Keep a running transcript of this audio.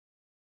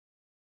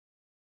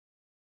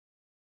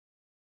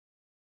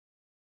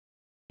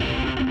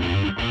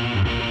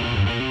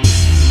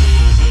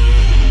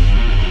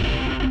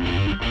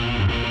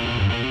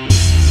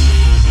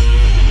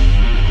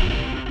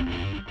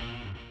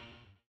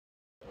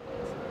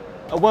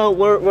Well,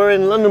 we're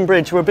in London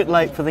Bridge. We're a bit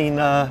late for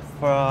the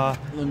for our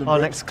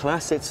next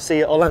class. It's to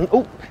see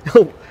Orlando.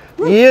 Oh,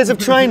 years of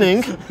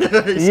training.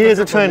 Years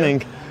of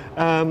training.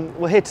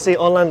 We're here to see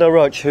Orlando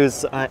Roach,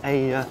 who's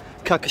a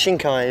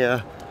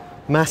Kyokushin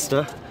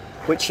master,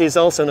 which is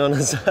also known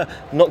as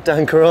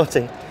Knockdown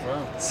Karate.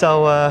 Wow.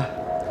 So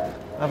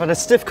I've had a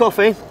stiff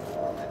coffee,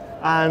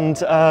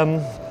 and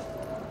I'm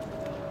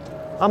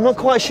not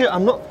quite sure.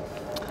 I'm not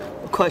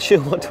quite sure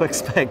what to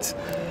expect,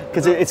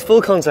 because it's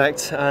full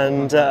contact,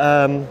 and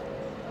I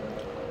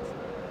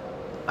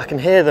can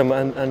hear them,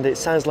 and it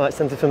sounds like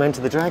something from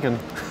Enter the Dragon.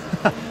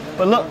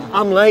 But look,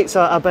 I'm late,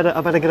 so I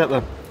better get up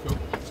there. Cool.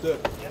 Let's do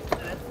it.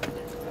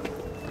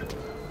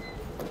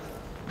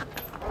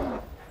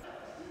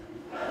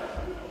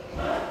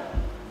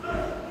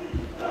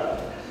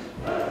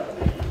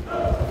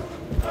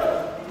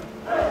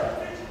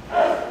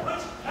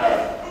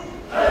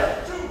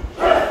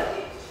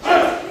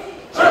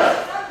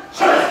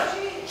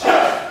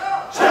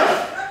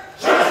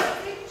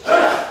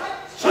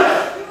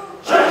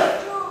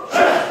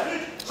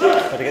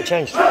 Better get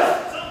changed.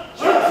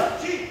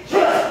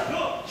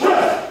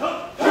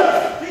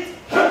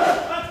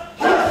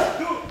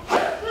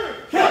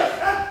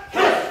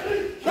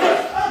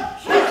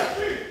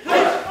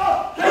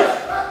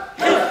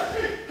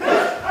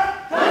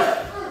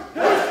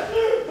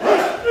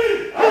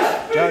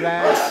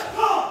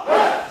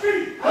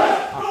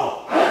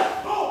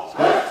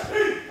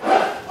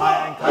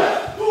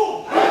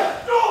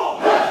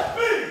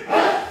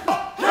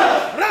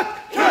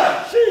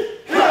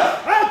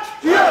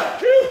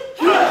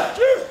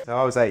 So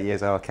I was 8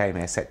 years old, I came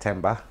here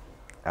September,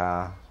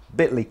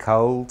 bitterly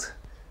cold,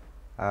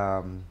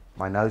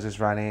 my nose was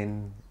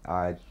running,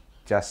 I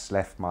just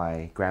left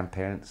my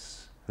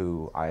grandparents,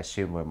 who I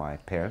assume were my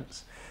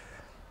parents,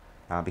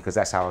 because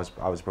that's how I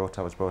was brought up.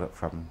 I was brought up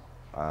from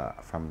I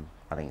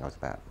think I was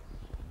about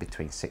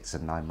between 6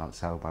 and 9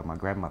 months old by my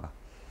grandmother.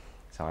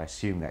 So I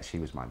assumed that she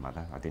was my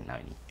mother. I didn't know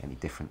any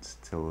difference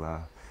till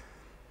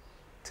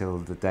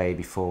the day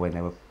before, when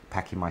they were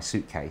packing my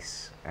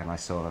suitcase, and I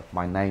saw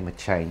my name had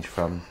changed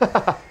from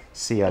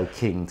C.O.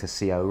 King to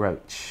C.O.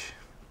 Roach.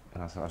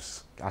 And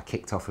I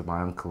kicked off with my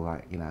uncle,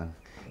 like, you know,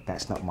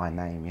 that's not my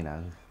name, you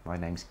know, my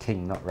name's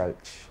King, not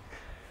Roach.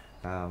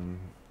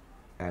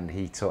 And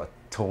he sort of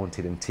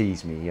taunted and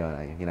teased me, you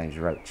know, your name's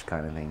Roach,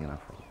 kind of thing. And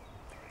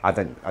I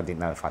didn't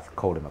know if I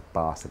called him a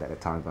bastard at the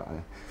time, but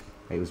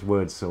it was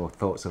words or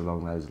thoughts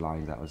along those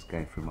lines that was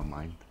going through my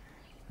mind.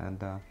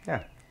 And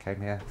yeah,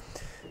 came here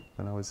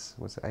when I was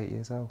 8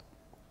 years old.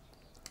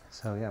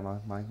 So yeah,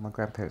 my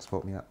grandparents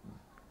brought me up.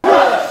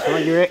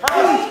 Right, you're it.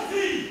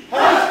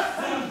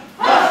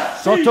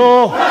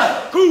 Soto!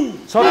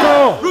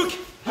 Soto! Look!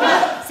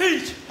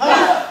 Sage!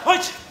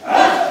 Watch!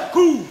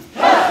 Go!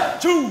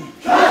 Two!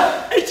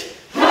 Eight!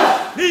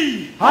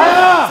 Knee!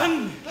 Higher!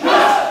 Sun!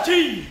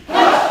 Chi!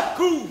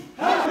 Go!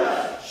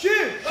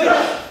 Shoot!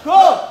 Go!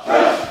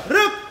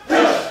 Look!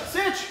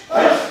 Sage!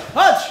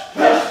 Watch!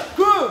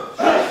 Go!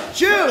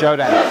 Shoot!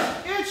 Jodan.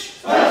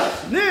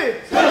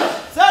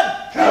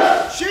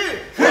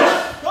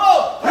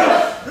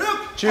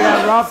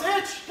 Rob.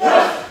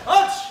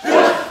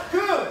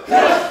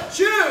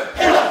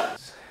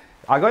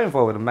 I got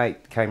involved with a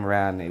mate, came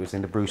around, it was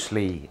in the Bruce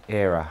Lee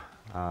era.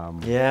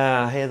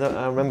 Yeah, I hear that.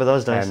 I remember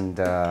those days. And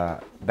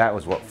that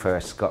was what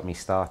first got me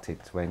started,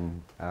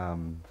 when a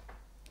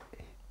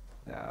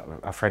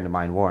friend of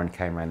mine, Warren,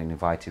 came around and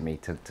invited me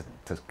to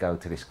go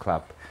to this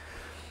club.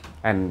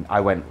 And I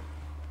went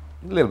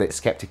a little bit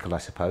skeptical, I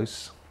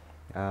suppose.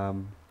 But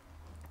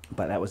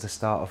that was the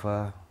start of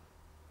a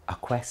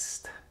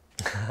quest.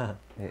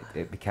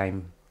 It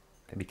became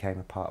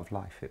a part of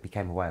life. It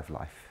became a way of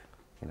life.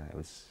 You know, it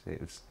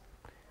was.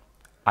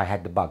 I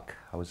had the bug.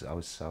 I was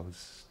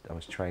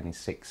training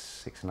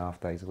six and a half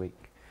days a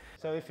week.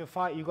 So if you've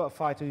got a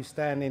fighter who's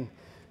standing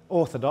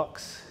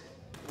orthodox.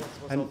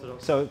 What's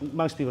orthodox? So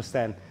most people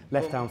stand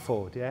left arm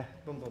forward, yeah.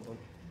 Boom, boom, boom.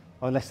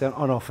 Unless they're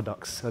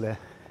unorthodox, so they're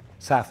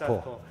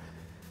southpaw.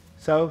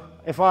 So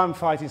if I'm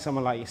fighting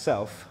someone like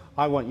yourself,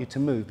 I want you to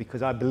move,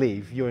 because I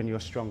believe you're in your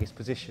strongest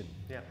position.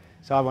 Yeah.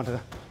 So I want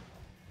to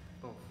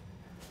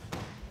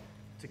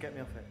get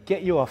me off it.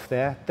 Get you off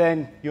there,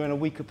 then you're in a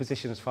weaker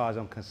position as far as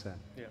I'm concerned.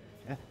 Yeah.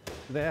 Yeah?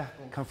 There,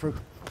 come through.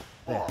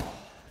 There.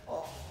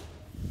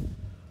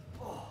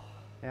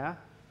 Yeah?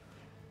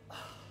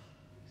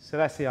 So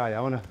that's the idea.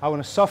 I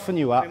want to soften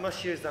you up. We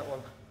must use that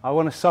one. I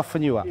want to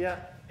soften you up. Yeah,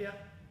 yeah.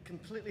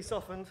 Completely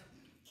softened.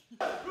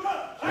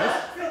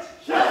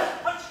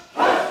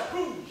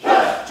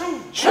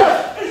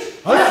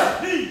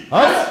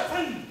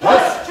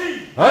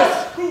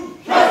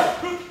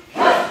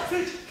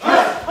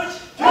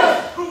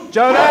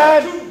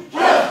 Jodan!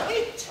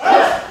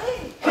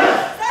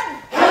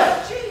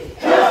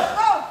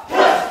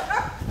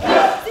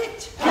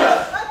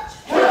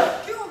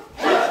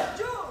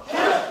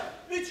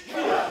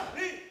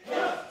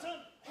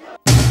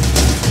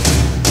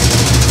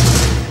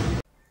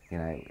 You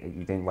know,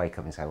 you didn't wake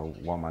up and say, well,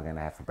 what am I going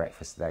to have for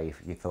breakfast today?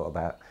 You thought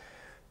about,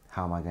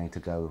 how am I going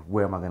to go,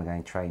 where am I going to go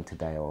and train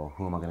today, or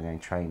who am I going to go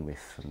and train with?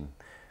 And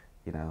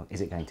you know,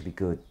 is it going to be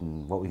good,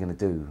 and what we're going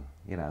to do,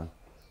 you know.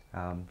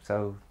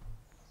 So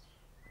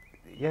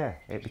yeah,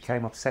 it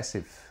became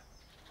obsessive.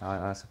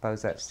 I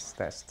suppose that's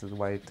the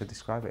way to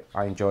describe it.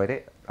 I enjoyed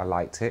it, I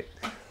liked it,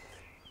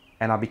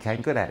 and I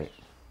became good at it.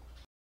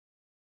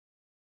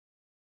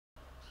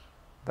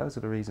 Those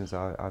are the reasons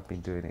I've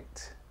been doing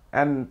it.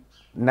 And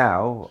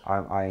now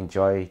I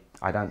enjoy,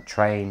 I don't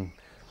train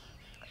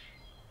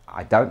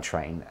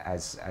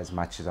as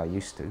much as I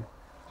used to.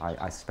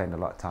 I spend a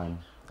lot of time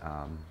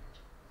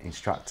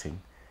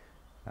instructing,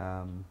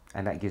 and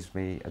that gives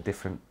me a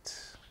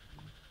different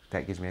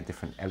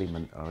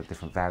element or a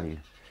different value,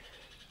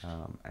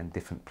 and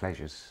different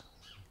pleasures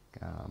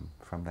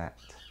from that.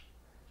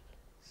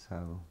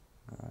 So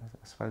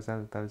I suppose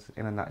those,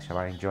 in a nutshell,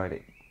 I enjoyed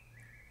it.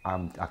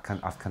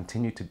 I've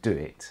continued to do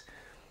it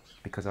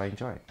because I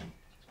enjoy it,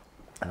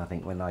 and I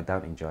think when I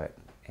don't enjoy it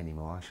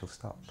anymore, I shall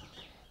stop,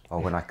 or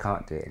when I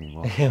can't do it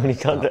anymore. Yeah, when you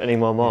can't do it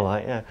anymore, more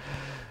like,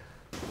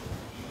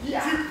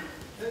 yeah.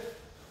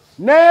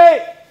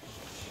 Nate!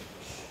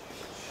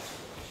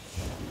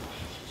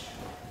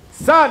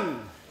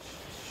 Sun!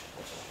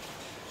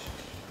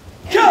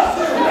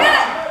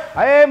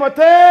 Aye, mote!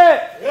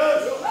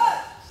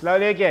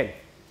 Slowly again.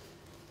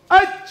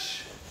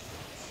 Ach!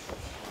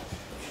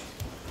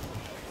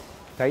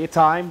 Take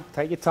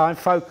your time,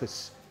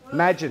 focus.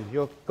 Imagine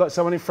you've got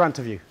someone in front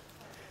of you.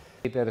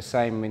 They're the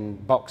same in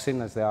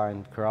boxing as they are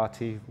in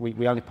karate.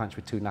 We only punch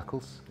with 2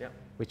 knuckles, Yep.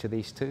 which are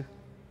these 2.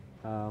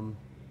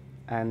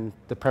 And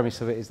the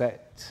premise of it is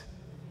that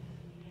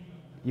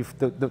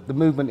the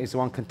movement is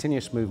one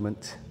continuous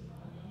movement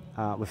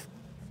with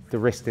the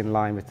wrist in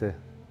line with the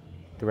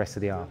rest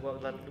of the arm. Well,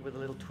 with a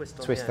little twist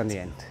on Twist the on end. the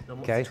end. And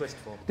what's Okay. the twist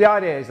for? The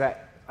idea is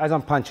that as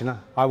I'm punching,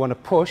 I want to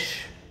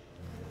push.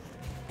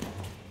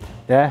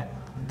 Yeah.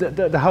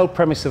 The whole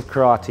premise of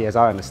karate, as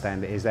I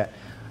understand it, is that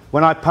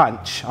when I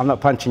punch, I'm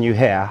not punching you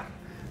here.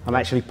 I'm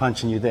actually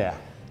punching you there.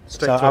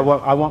 Straight so through.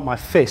 I want my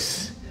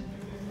fists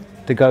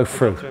to go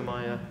through Through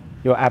my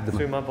your abdomen.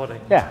 through my body.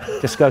 Yeah,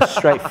 just go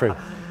straight through,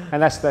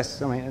 and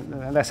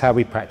that's how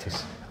we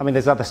practice. I mean,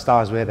 there's other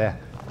styles where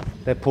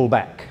they're pull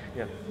back.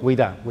 Yeah. We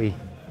don't. We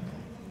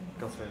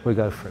Go through. we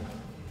go through.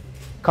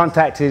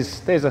 Contact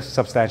there's a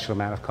substantial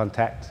amount of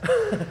contact.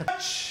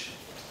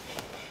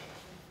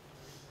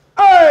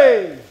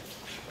 Hey!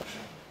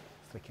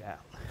 Flick it out.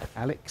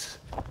 Alex.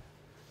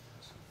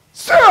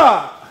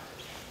 Sir!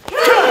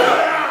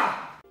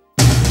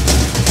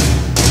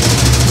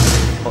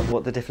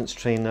 What the difference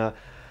between a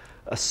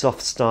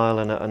soft style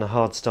and a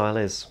hard style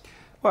is?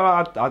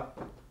 Well,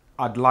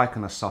 I'd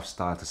liken a soft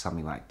style to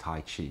something like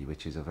Tai Chi,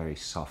 which is a very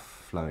soft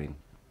flowing.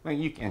 I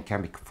mean, you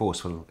can be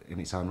forceful in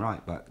its own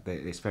right, but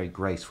it's very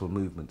graceful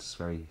movements,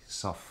 very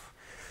soft,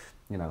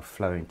 you know,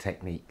 flowing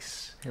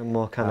techniques. And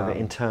more kind of an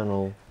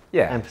internal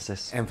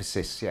emphasis.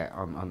 Emphasis, yeah,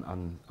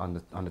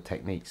 on the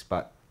techniques.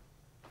 But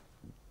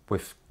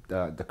with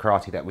the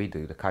karate that we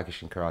do, the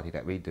Kyokushin Karate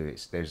that we do,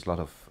 there's a lot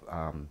of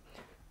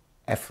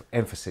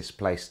emphasis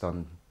placed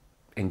on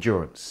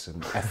endurance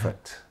and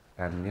effort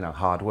and, you know,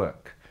 hard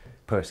work,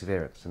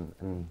 perseverance,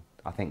 and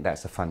I think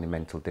that's a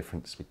fundamental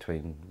difference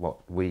between what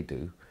we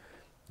do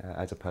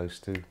as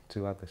opposed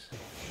to others.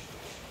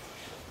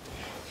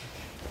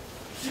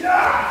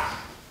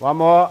 One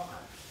more.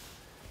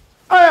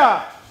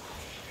 Aya!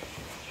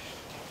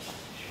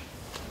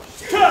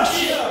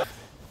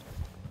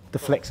 The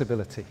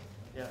flexibility,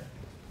 Yeah.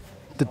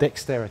 the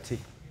dexterity.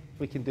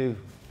 We can do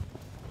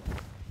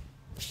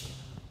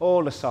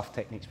all the soft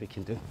techniques we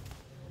can do.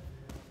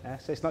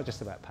 So it's not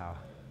just about power.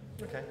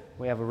 Okay.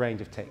 We have a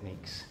range of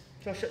techniques.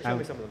 Show me some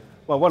of them.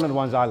 Well, one of the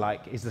ones I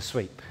like is the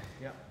sweep.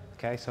 Yeah.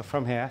 Okay, so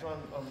from here, So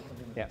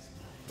yeah,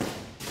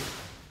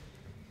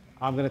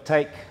 I'm going to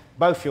take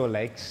both your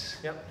legs,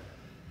 Yep.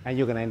 and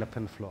you're going to end up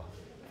on the floor.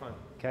 Fine.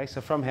 Okay, so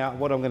from here,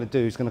 what I'm going to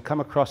do is going to come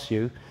across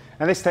you,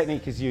 and this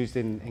technique is used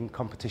in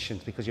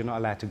competitions because you're not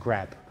allowed to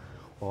grab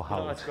or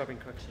hold. That's grabbing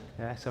Kyokushin.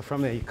 Yeah, so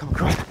from there you come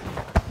across.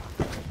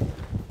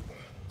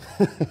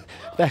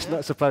 That's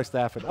not supposed to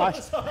happen.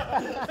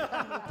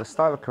 The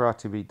style of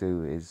karate we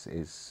do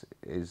is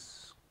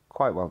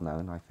quite well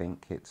known. I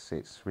think it's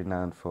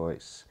renowned for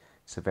its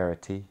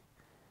severity.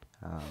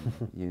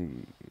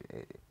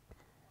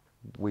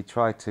 We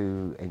try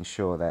to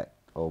ensure that,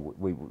 or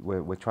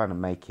we're trying to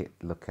make it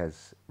look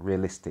as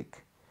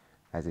realistic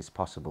as is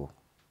possible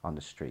on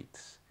the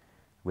streets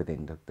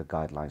within the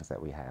guidelines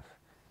that we have.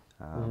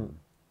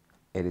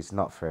 It is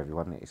not for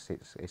everyone.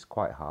 It's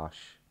quite harsh,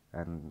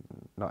 and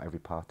not every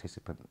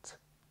participant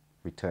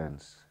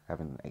returns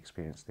having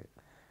experienced it.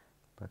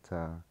 But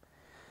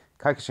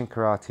Kyokushin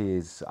Karate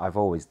is, I've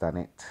always done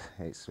it.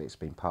 It's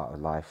been part of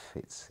life.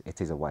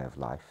 It is a way of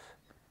life.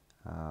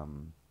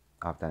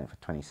 I've done it for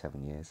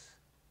 27 years.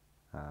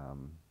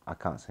 I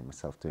can't see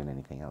myself doing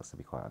anything else, to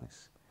be quite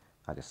honest.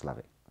 I just love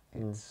it.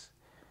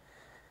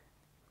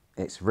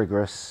 It's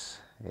rigorous,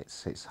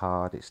 it's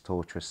hard, it's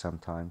torturous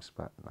sometimes,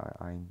 but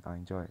I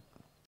enjoy it.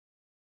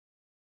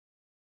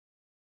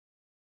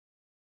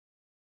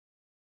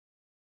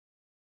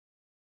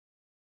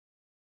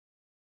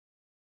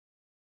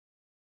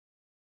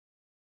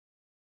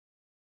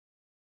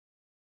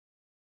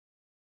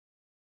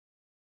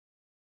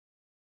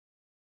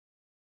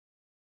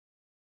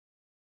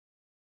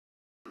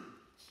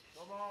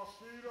 on,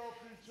 feed off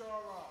each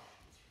other.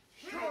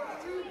 Shut.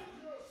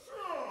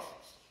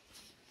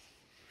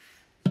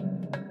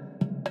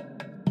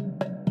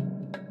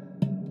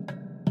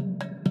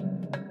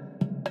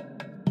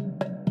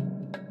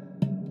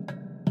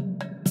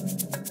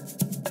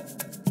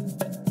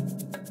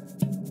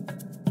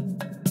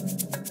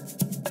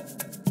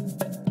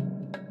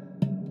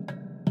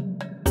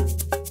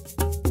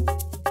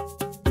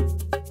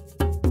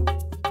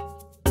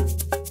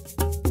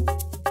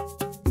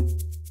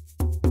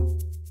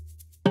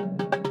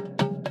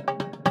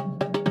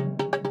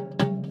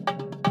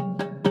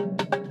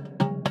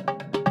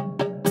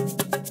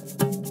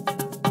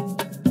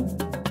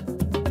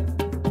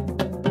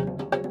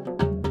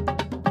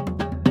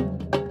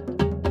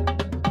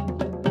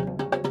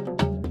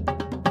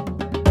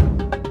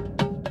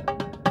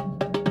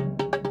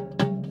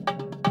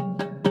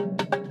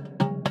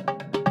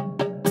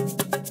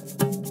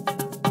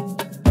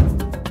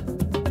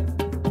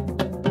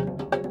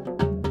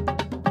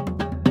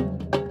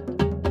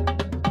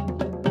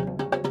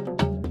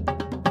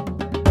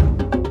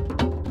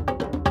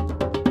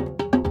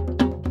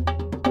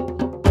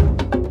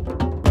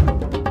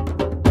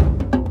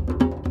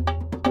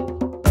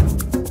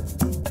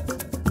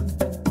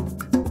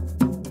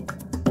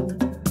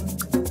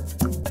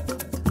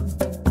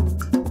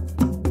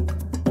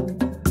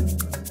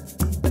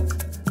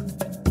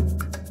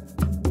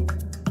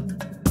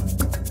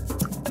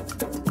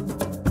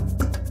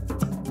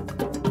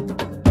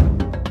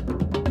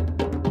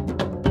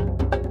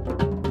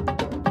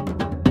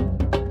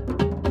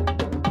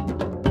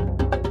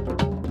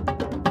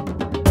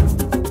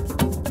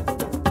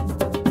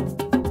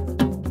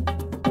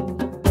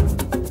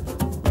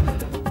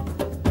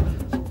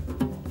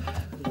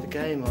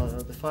 Game or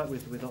the fight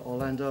with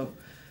Orlando,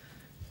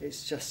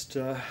 it's just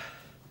I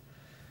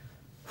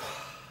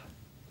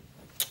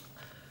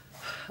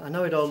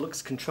know it all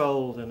looks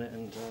controlled and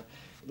it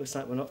looks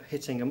like we're not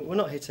hitting, and we're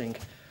not hitting,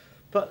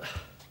 but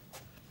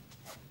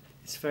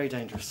it's very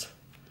dangerous.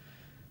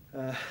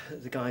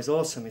 The guy's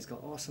awesome. He's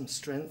got awesome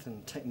strength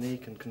and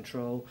technique and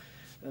control,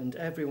 and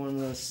every one of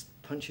those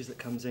punches that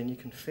comes in, you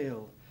can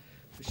feel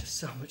there's just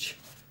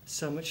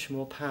so much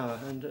more power,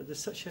 and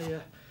there's such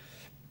a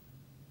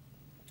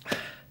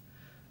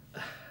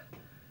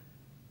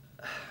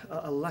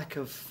lack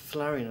of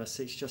flariness.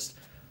 It's just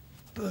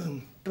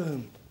boom,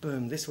 boom,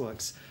 boom, this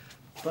works.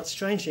 But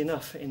strangely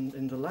enough,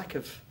 in the lack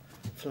of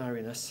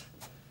flariness,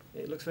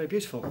 it looks very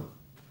beautiful.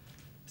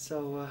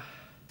 So,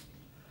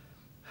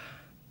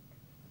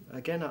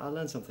 again, I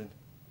learned something.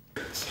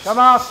 Come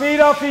on, feed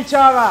off each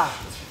other.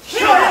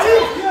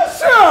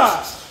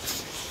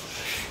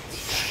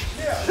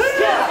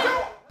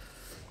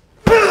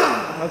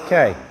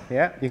 Okay,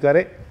 yeah, you got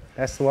it.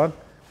 That's the one.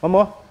 One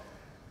more.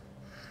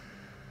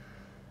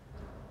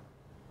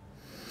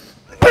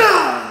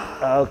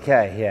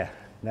 Okay, yeah,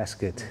 that's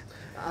good.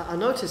 I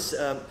notice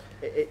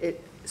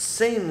it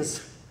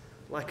seems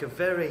like a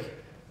very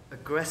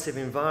aggressive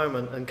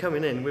environment, and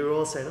coming in we were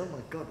all saying, oh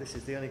my god, this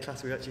is the only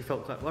class we actually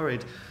felt quite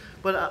worried.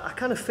 But I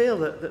kind of feel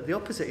that the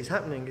opposite is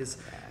happening, is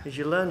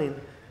you're learning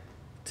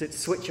to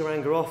switch your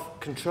anger off,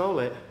 control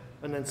it,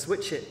 and then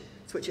switch it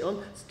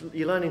on.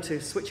 You're learning to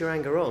switch your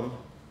anger on,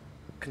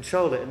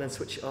 control it, and then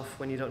switch it off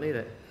when you don't need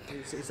it.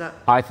 Is that?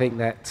 I think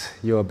that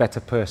you're a better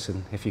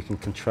person if you can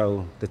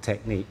control the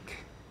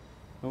technique.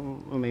 I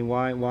mean,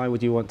 why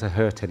would you want to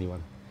hurt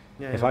anyone?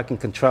 Yeah, if I can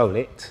control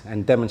it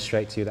and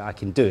demonstrate to you that I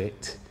can do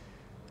it,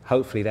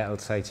 hopefully that will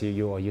say to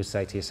you, or you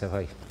say to yourself,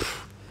 hey,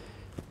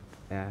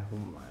 yeah,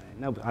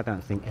 no, I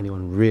don't think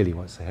anyone really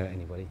wants to hurt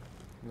anybody.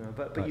 No,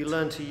 but you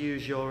learn to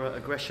use your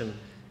aggression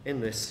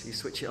in this. You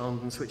switch it on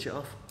and switch it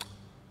off.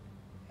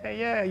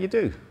 Yeah, you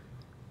do.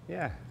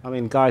 Yeah, I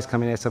mean, guys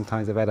come in here,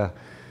 sometimes they've had a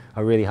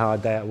really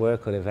hard day at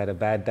work, or they've had a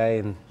bad day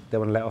and they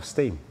want to let off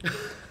steam.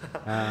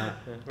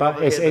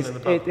 But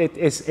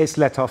it's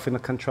let off in a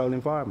controlled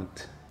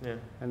environment. Yeah.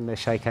 And they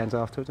shake hands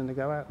afterwards and they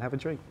go out and have a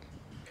drink.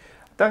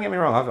 Don't get me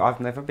wrong, I've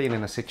never been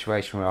in a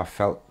situation where I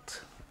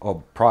felt,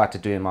 or prior to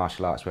doing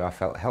martial arts, where I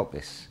felt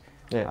helpless.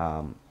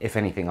 Yeah. If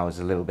anything, I was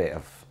a little bit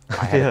of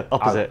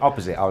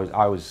opposite.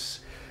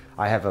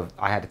 I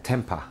had a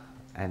temper,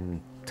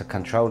 and to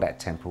control that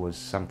temper was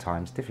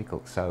sometimes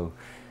difficult. So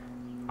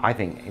I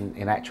think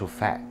in actual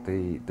fact,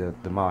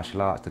 the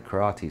martial arts, the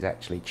karate, has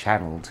actually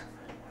channeled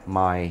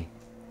my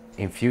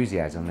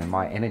enthusiasm and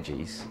my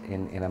energies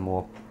in a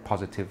more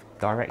positive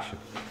direction.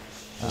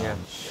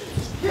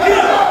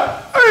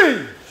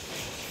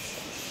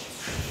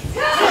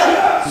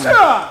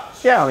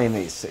 Yeah, I mean,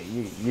 it's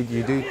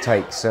you do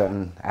take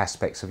certain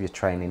aspects of your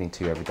training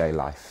into your everyday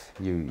life.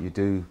 You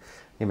do.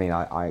 I mean,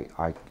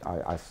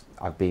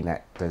 I've been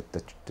at the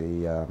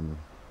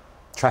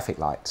traffic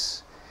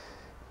lights,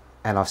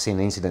 and I've seen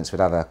incidents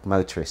with other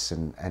motorists,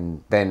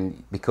 and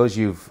then because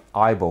you've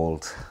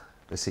eyeballed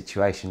the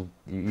situation,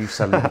 you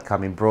suddenly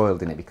become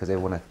embroiled in it, because they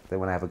want to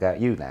have a go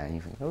at you now, and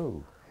you think,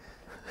 oh,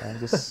 and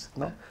just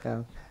not.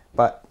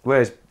 But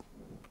whereas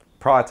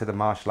prior to the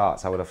martial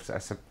arts, I would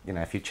have, you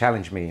know, if you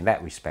challenged me in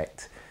that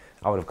respect,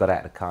 I would have got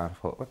out of the car and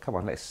thought, well, come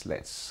on, let's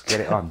get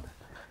it on.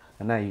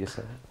 And now you just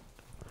say,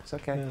 it's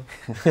okay.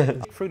 Yeah.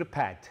 Through the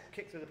pad.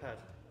 Kick through the pad.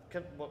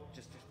 What,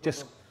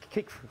 Just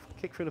kick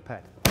through the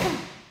pad.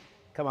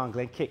 Come on,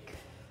 Glenn, kick.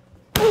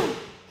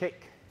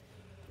 Kick.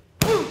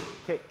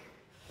 Kick.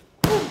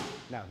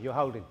 Now, you're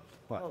holding.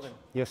 Watch. Holding.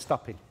 You're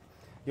stopping.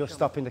 You're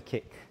stopping the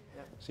kick.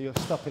 Yep. So you're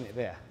stopping it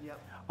there. Yep.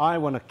 I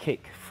want to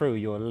kick through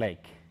your leg.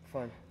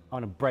 Fine. I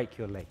want to break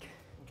your leg.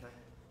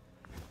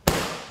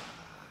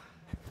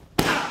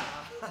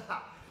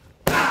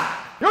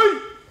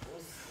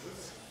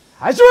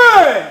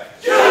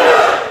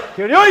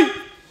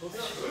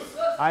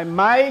 I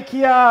mai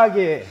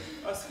kiage.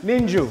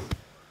 Ninju.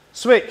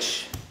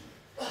 Switch.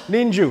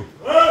 Ninju.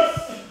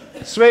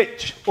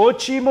 Switch.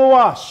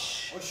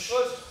 Ochimawash.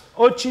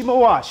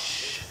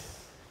 Ochimawash.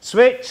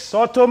 Switch.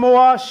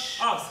 Sotomawash.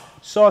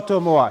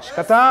 Sotomawash.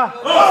 Kata?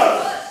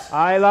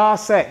 Aye,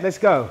 last set. Let's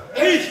go.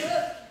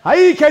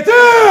 Aye, kete!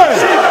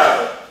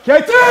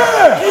 Kete!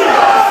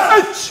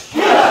 H!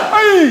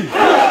 Aye!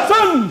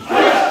 Sun!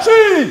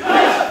 Shi!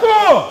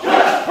 Go!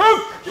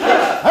 Hook!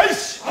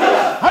 H!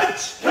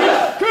 H!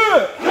 Ku!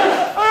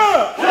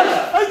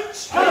 H!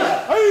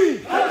 Aye!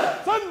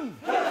 Sun!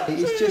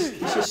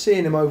 It's just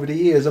seeing him over the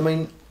years. I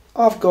mean,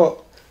 I've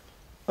got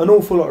an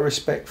awful lot of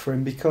respect for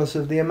him because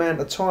of the amount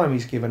of time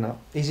he's given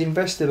up. He's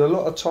invested a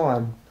lot of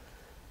time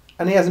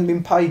and he hasn't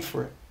been paid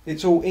for it.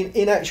 It's all,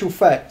 in actual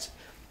fact,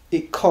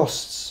 it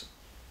costs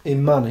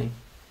him money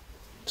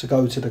to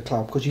go to the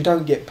club because you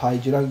don't get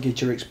paid, you don't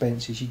get your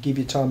expenses, you give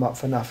your time up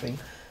for nothing.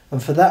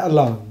 And for that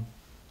alone,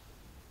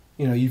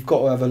 you know, you've got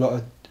to have a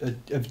lot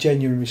of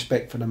genuine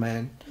respect for the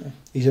man.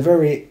 He's a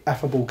very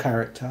affable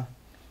character.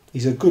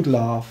 He's a good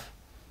laugh.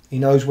 He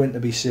knows when to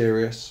be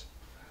serious.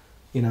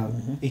 You know,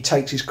 he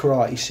takes his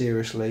karate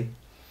seriously.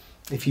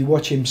 If you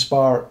watch him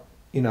spar,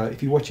 you know,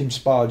 if you watch him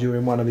spar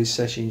during one of his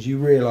sessions, you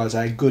realise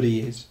how good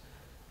he is.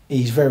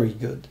 He's very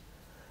good.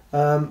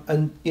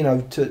 And, you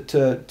know,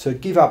 to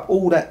give up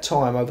all that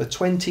time over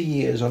 20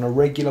 years on a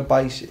regular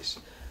basis,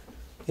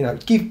 you know,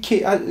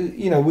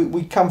 you know,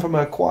 we come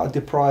from quite a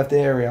deprived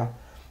area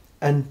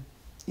and,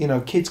 you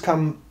know, kids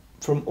come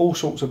from all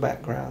sorts of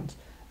backgrounds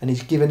and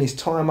he's given his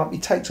time up. He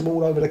takes them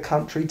all over the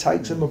country,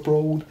 takes them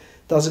abroad,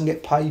 doesn't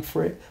get paid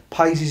for it,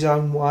 pays his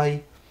own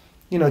way.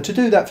 You know, to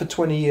do that for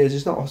 20 years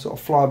is not a sort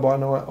of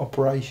fly-by-night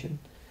operation.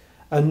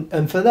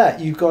 And for that,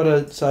 you've got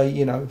to say,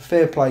 you know,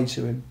 fair play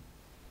to him.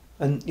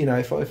 And, you know,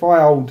 if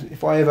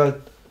I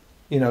ever,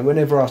 you know,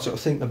 whenever I sort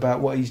of think about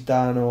what he's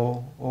done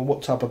or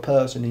what type of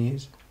person he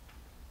is,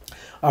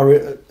 I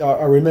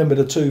remember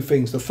the two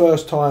things. The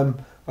first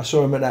time I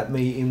saw him at that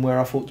meeting where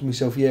I thought to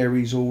myself, yeah,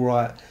 he's all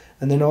right.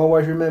 And then I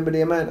always remember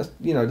the amount of,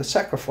 you know, the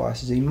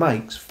sacrifices he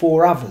makes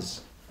for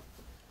others.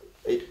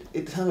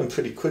 It happened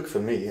pretty quick for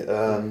me.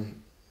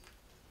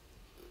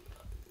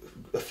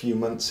 A few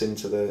months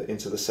into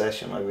the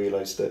session, I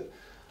realised that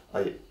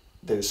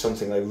there was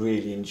something I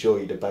really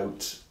enjoyed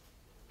about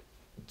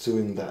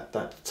doing that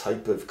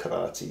type of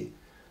karate,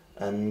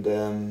 and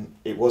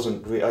it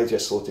wasn't. I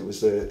just thought it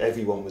was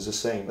everyone was the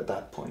same at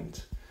that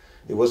point.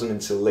 It wasn't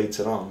until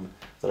later on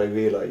that I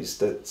realised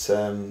that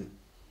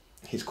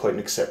he's quite an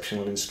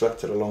exceptional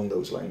instructor along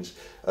those lines.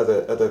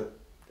 Other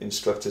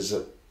instructors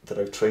that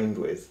I've trained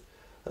with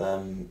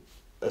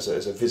as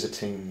a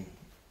visiting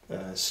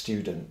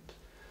student.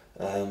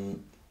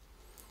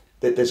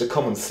 There's a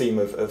common theme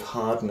of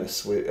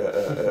hardness,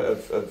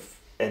 of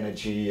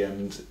energy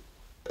and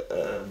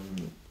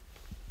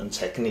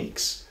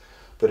techniques,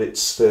 but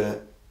it's the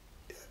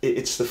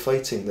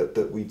fighting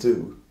that we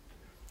do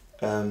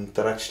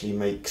that actually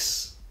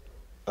makes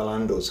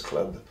Orlando's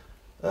club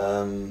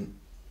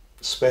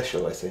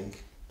special, I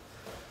think.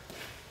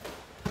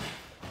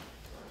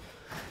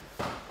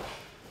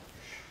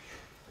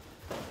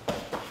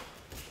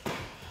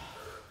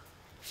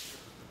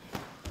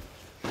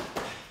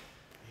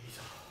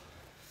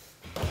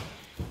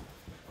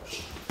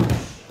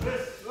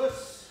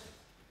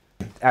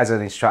 As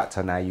an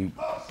instructor now,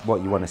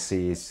 what you want to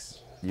see is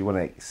you want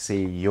to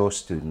see your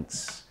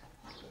students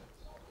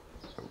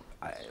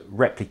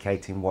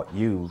replicating what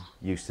you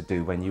used to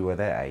do when you were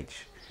their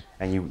age,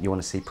 and you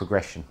want to see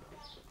progression.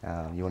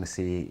 You want to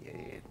see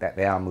that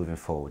they are moving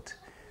forward,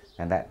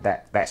 and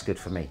that's good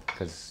for me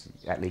because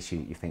at least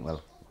you think,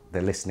 well,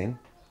 they're listening,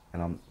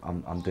 and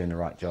I'm doing the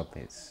right job.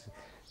 It's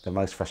the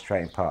most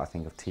frustrating part, I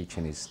think, of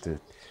teaching is to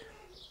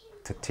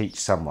teach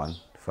someone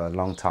for a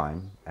long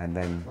time and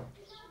then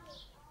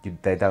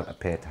they don't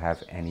appear to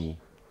have any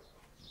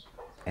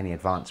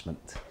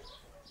advancement.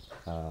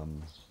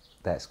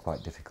 That's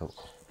quite difficult.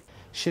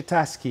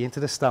 Shitaski into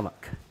the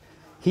stomach.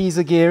 He's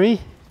a giri,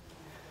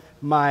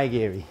 my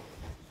giri.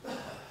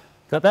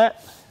 Got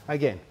that?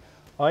 Again.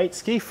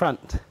 Oitsuki,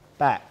 front,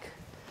 back.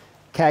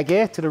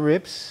 Kage to the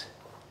ribs.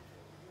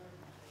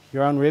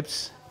 Your own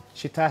ribs.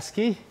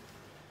 Shitaski.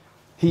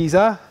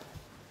 Hiza,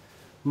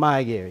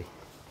 my giri.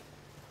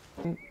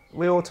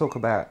 We all talk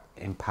about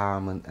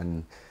empowerment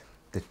and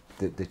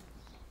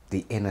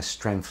the inner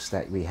strengths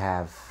that we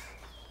have.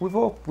 We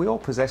all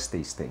possess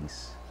these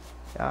things.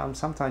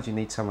 Sometimes you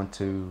need someone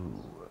to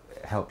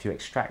help you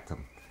extract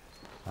them.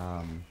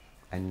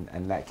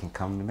 and that can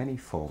come in many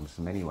forms,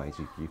 in many ways.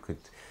 You could,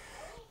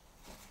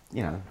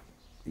 you know,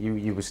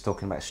 you was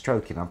talking about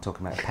stroking, I'm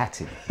talking about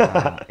patting.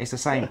 It's the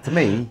same, to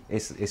me,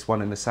 it's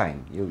one and the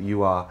same.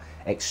 You are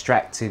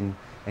extracting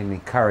and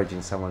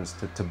encouraging someone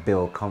to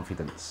build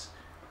confidence,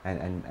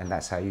 and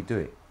that's how you do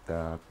it.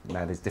 Now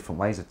there's different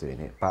ways of doing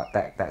it, but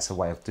that's a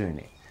way of doing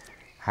it.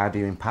 How do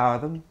you empower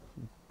them?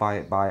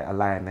 By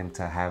allowing them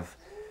to have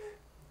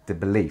the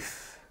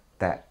belief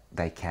that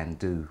they can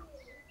do,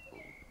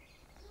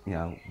 you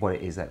know, what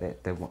it is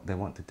that they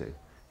want to do.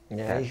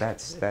 Yeah,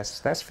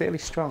 that's fairly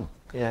strong.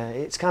 Yeah,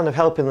 it's kind of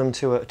helping them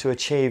to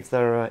achieve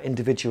their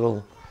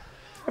individual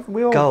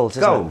goals.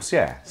 Goals,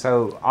 yeah.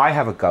 So I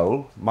have a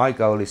goal. My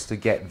goal is to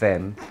get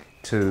them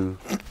to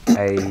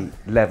a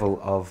level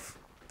of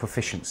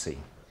proficiency.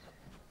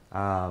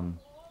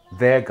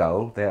 Their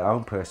goal, their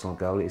own personal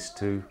goal, is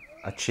to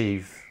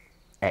achieve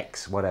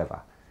X,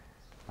 whatever.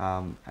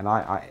 And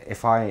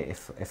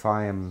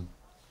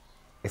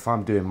if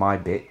I'm doing my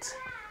bit,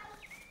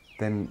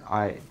 then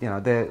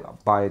they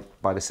by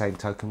the same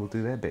token will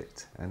do their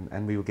bit,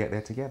 and we will get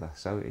there together.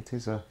 So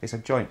it's a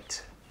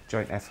joint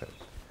effort.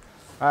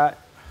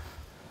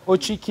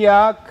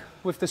 Ochikiak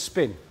with the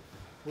spin.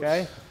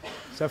 Okay,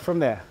 so from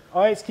there,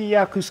 oitsuki,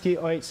 yakusuki,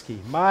 oitsuki.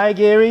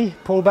 Maegiri,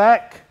 pull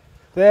back,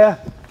 there,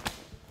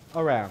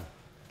 around.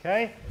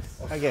 Okay,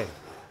 again.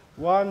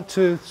 1,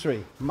 2,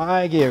 3.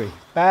 Maegiri,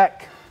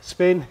 back,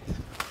 spin,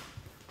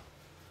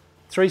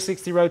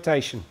 360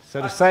 rotation.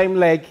 So the same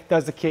leg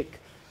does the kick,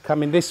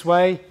 coming this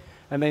way,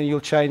 and then you'll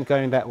change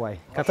going that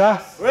way.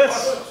 Kata?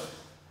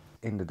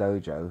 In the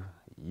dojo,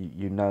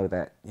 you know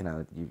that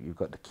you've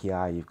got the ki,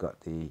 you've got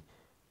the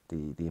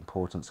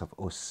importance of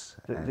us.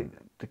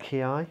 The ki?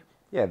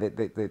 Yeah,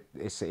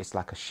 it's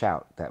like a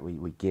shout that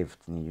we give,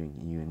 and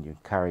you're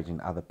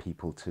encouraging other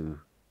people to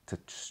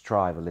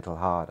strive a little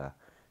harder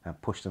and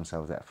push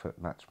themselves that foot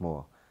much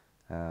more,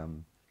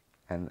 and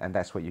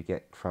that's what you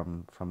get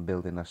from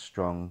building a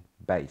strong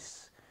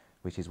base,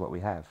 which is what we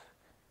have.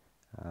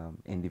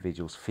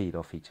 Individuals feed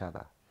off each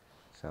other,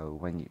 so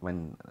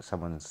when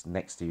someone's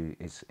next to you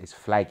is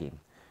flagging,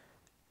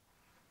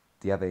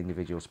 the other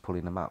individual's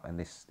pulling them up, and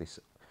this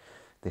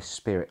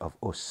spirit of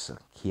us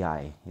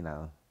ki,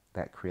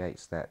 that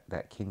creates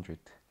that kindred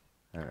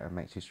and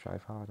makes you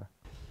strive harder.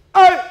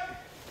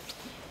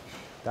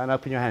 Don't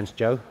open your hands,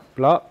 Joe.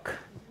 Block.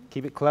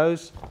 Keep it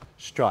closed.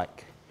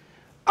 Strike.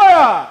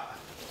 I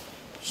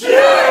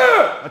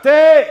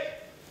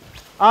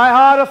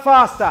harder,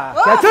 faster.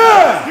 Get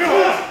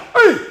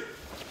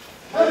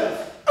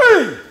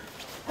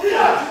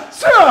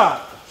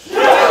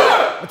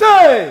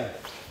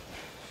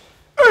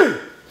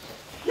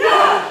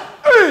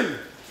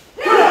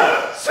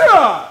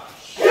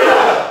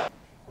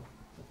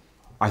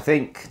I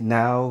think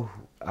now,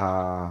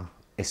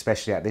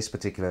 especially at this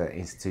particular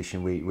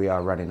institution, we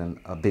are running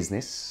a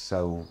business,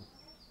 so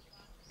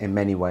in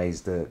many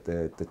ways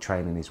the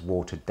training is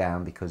watered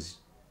down because,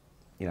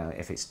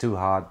 if it's too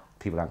hard,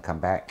 people don't come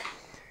back.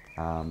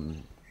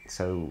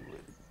 So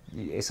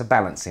it's a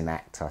balancing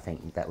act, I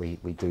think, that we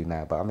do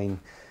now. But I mean,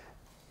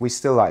 we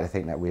still like to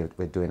think that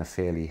we're doing a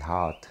fairly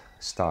hard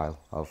style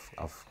of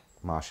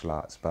martial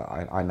arts. But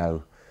I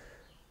know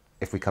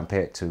if we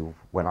compare it to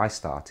when I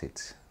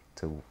started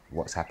to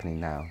what's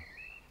happening now,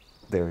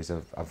 there is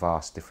a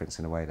vast difference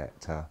in the way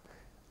that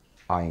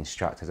I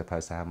instruct as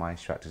opposed to how my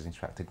instructors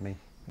instructed me.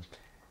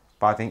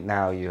 But I think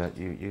now you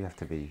have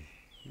to be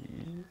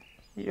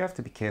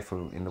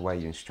careful in the way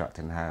you instruct,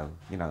 and how,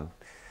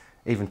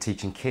 even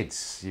teaching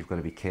kids, you've got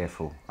to be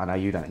careful. I know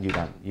you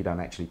don't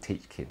actually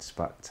teach kids,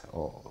 but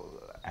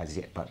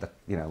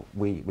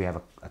we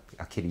have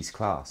a kiddies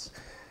class,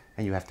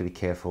 and you have to be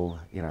careful,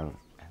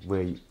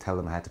 where you tell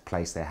them how to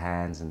place their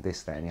hands and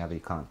this, that, and the other.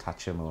 You can't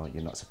touch them, or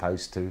you're not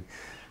supposed to.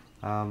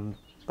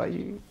 But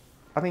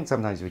I think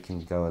sometimes we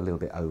can go a little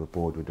bit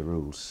overboard with the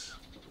rules.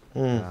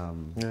 Yeah.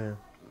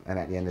 And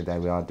at the end of the day,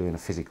 we are doing a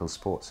physical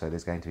sport, so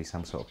there's going to be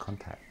some sort of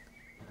contact.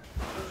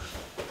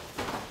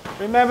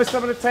 Remember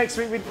some of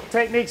the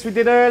techniques we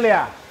did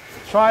earlier.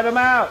 Try them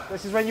out.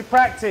 This is when you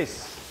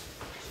practice.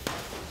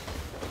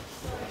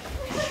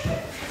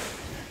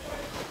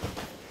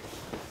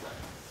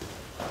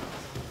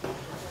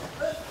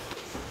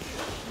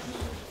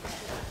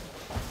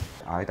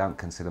 I don't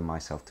consider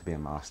myself to be a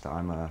master.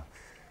 I'm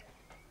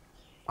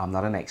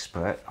not an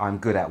expert. I'm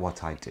good at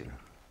what I do,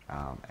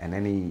 and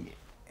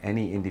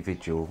any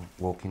individual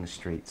walking the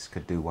streets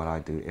could do what I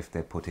do if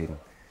they're put in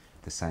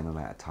the same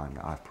amount of time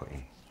that I've put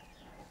in.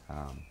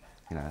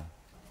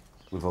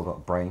 We've all got a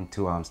brain,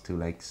 2 arms, 2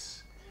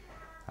 legs.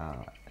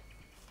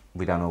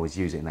 We don't always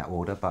use it in that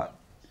order, but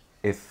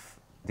if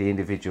the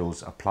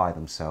individuals apply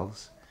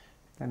themselves,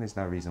 then there's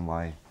no reason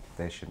why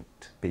they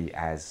shouldn't be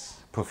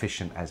as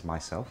proficient as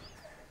myself.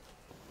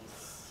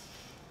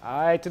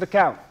 To the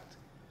count.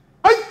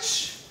 1,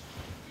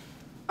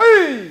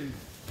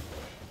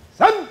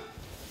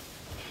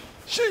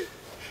 2,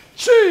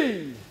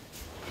 3,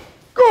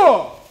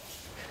 4,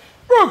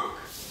 5,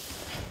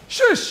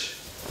 6,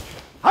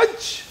 7, 8,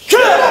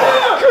 9,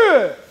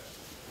 10,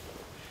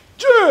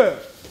 10,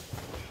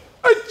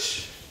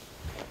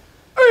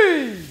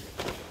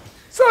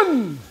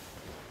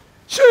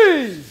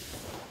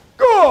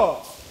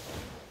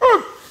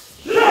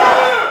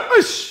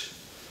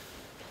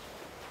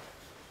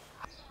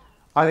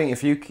 I think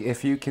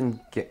if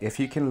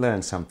you can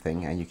learn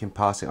something and you can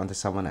pass it on to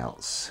someone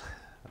else,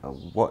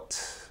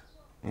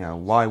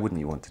 why wouldn't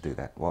you want to do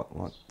that? What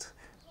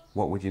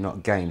would you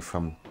not gain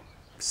from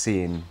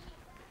seeing,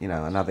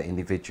 another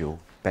individual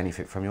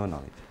benefit from your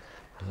knowledge?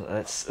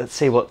 Let's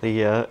see what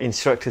the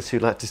instructors who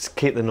like to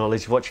keep the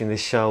knowledge watching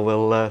this show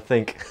will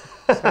think.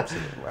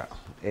 Absolutely. Well,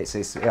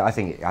 I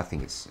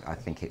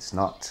think it's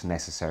not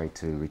necessary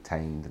to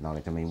retain the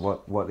knowledge. I mean,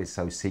 what is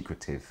so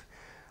secretive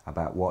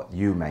about what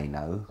you may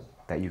know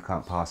that you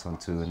can't pass on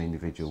to an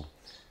individual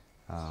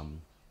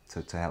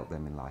to help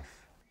them in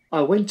life?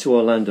 I went to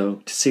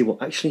Orlando to see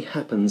what actually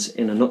happens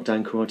in a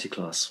knockdown karate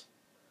class.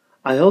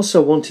 I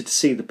also wanted to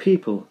see the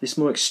people this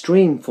more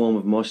extreme form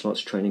of martial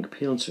arts training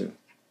appealed to.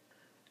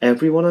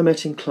 Everyone I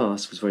met in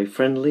class was very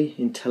friendly,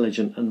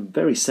 intelligent and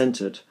very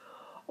centred,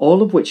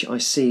 all of which I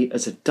see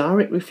as a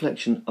direct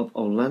reflection of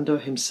Orlando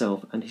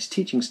himself and his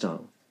teaching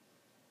style.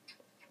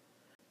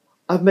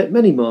 I've met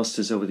many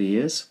masters over the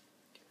years,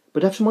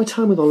 but after my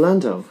time with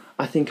Orlando,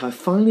 I think I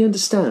finally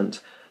understand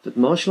that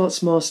martial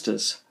arts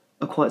masters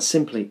are quite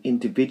simply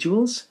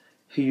individuals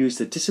who use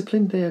the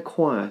discipline they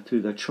acquire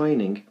through their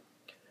training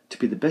to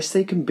be the best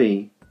they can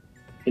be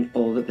in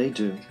all that they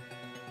do.